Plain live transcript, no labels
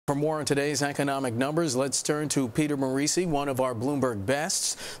For more on today's economic numbers, let's turn to Peter Morici, one of our Bloomberg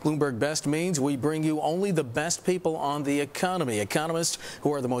Bests. Bloomberg Best means we bring you only the best people on the economy, economists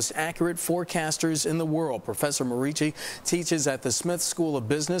who are the most accurate forecasters in the world. Professor Morici teaches at the Smith School of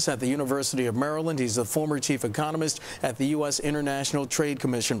Business at the University of Maryland. He's the former chief economist at the U.S. International Trade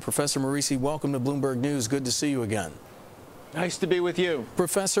Commission. Professor Morici, welcome to Bloomberg News. Good to see you again. Nice to be with you.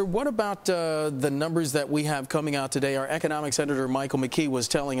 Professor, what about the numbers that we have coming out today? Our economics editor, Michael McKee, was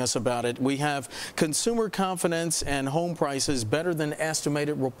telling us about it. We have consumer confidence and home prices better than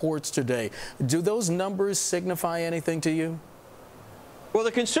estimated reports today. Do those numbers signify anything to you? Well,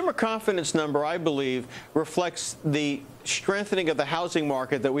 the consumer confidence number, I believe, reflects the strengthening of the housing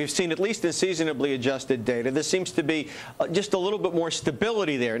market that we've seen, at least in seasonably adjusted data. There seems to be just a little bit more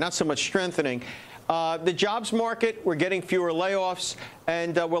stability there, not so much strengthening. The jobs market, we're getting fewer layoffs,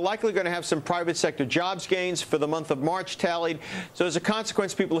 and we're likely going to have some private sector jobs gains for the month of March tallied. So as a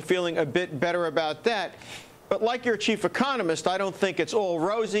consequence, people are feeling a bit better about that. But like your chief economist, I don't think it's all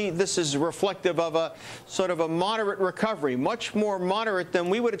rosy. This is reflective of a sort of a moderate recovery, much more moderate than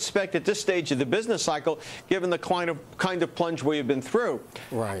we would expect at this stage of the business cycle, given the kind of plunge we have been through.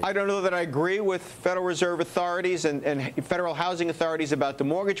 Right. I don't know that I agree with Federal Reserve authorities and federal housing authorities about the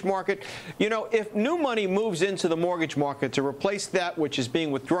mortgage market. You know, if new money moves into the mortgage market to replace that which is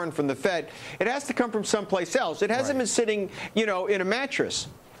being withdrawn from the Fed, it has to come from someplace else. It hasn't been sitting, you know, in a mattress.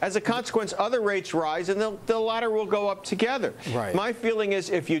 As a consequence, other rates rise, and the latter will go up together. Right. My feeling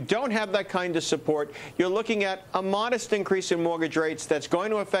is if you don't have that kind of support, you're looking at a modest increase in mortgage rates that's going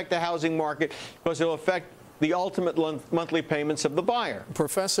to affect the housing market because it will affect the ultimate monthly payments of the buyer.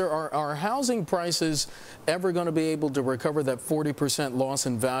 Professor, are housing prices ever going to be able to recover that 40% loss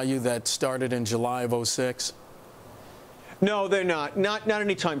in value that started in July of '06? No, they're not. Not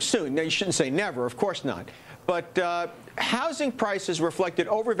anytime soon. Now, you shouldn't say never. Of course not. But housing prices reflected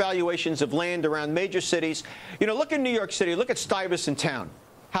overvaluations of land around major cities. You know, look at New York City. Look at Stuyvesant Town,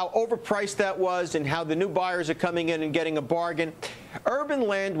 how overpriced that was and how the new buyers are coming in and getting a bargain. Urban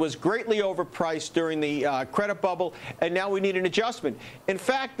land was greatly overpriced during the credit bubble, and now we need an adjustment. In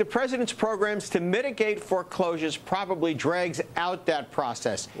fact, the president's programs to mitigate foreclosures probably drags out that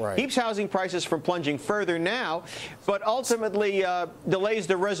process. Right. Keeps housing prices from plunging further now, but ultimately delays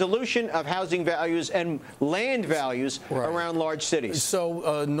the resolution of housing values and land values around large cities.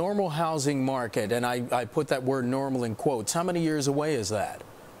 So normal housing market, and I put that word normal in quotes, how many years away is that?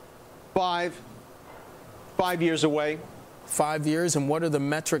 5 years away. 5 years, and what are the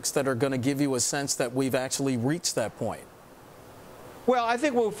metrics that are going to give you a sense that we've actually reached that point? Well, I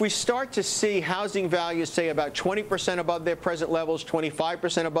think if we start to see housing values, say, about 20% above their present levels,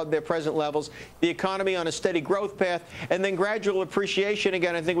 25% above their present levels, the economy on a steady growth path, and then gradual appreciation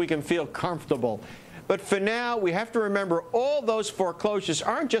again, I think we can feel comfortable. But for now, we have to remember all those foreclosures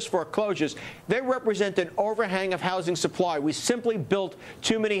aren't just foreclosures. They represent an overhang of housing supply. We simply built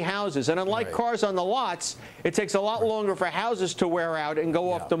too many houses. And unlike cars on the lots, it takes a lot longer for houses to wear out and go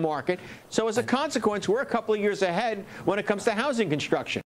off the market. So as a consequence, we're a couple of years ahead when it comes to housing construction.